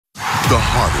The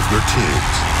heart of your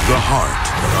teams. The heart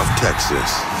of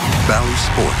Texas. Bally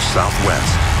Sports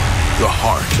Southwest. The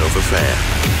heart of the fan.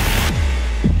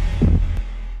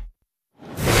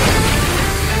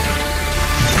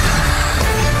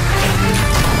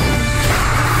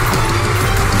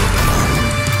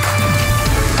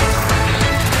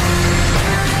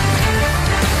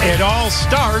 It all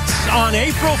starts on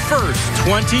April 1st,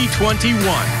 2021.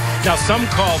 Now, some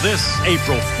call this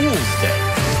April Fool's Day,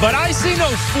 but I see no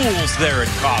fools there at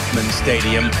Kauffman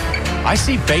Stadium. I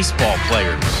see baseball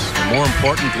players. And more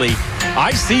importantly,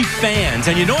 I see fans.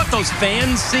 And you know what those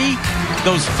fans see?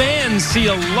 Those fans see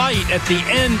a light at the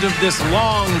end of this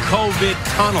long COVID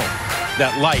tunnel.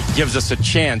 That light gives us a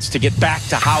chance to get back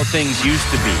to how things used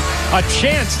to be. A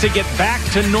chance to get back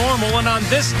to normal. And on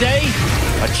this day,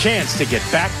 a chance to get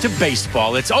back to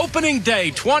baseball. It's opening day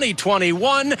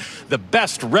 2021, the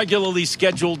best regularly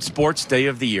scheduled sports day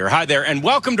of the year. Hi there, and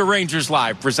welcome to Rangers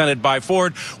Live, presented by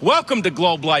Ford. Welcome to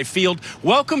Globe Life Field.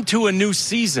 Welcome to a new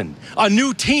season, a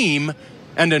new team,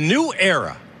 and a new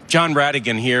era. John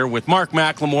Radigan here with Mark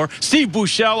McLemore, Steve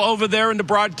Buechele over there in the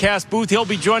broadcast booth. He'll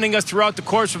be joining us throughout the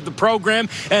course of the program,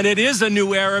 and it is a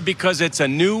new era because it's a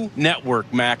new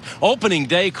network, Mac. Opening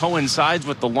day coincides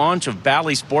with the launch of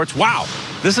Bally Sports. Wow,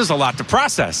 this is a lot to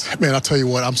process. Man, I'll tell you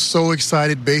what, I'm so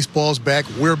excited. Baseball's back,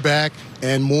 we're back,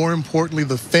 and more importantly,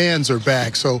 the fans are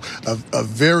back. So a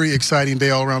very exciting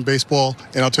day all around baseball.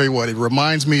 And I'll tell you what, it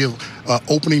reminds me of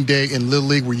opening day in Little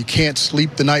League where you can't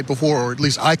sleep the night before, or at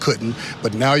least I couldn't.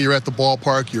 But now you're at the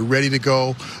ballpark, you're ready to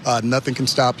go. Nothing can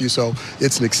stop you. So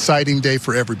it's an exciting day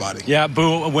for everybody. Yeah,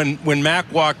 Boo, when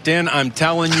Mac walked in, I'm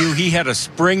telling you, he had a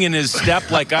spring in his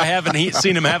step like I haven't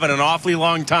seen him have in an awfully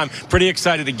long time. Pretty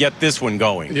excited to get this one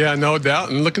going. Yeah, no doubt.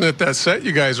 And looking at that set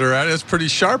you guys are at, it's pretty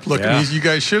sharp looking. Yeah. You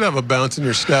guys should have a bounce in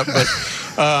your step. But,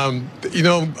 you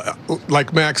know,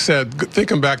 like Max said,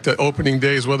 thinking back to opening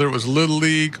days, whether it was Little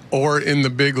League or in the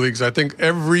big leagues, I think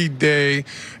every day,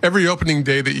 every opening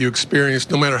day that you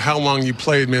experienced, no matter how long you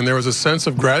played, man, there was a sense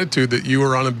of gratitude that you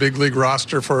were on a big league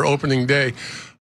roster for opening day.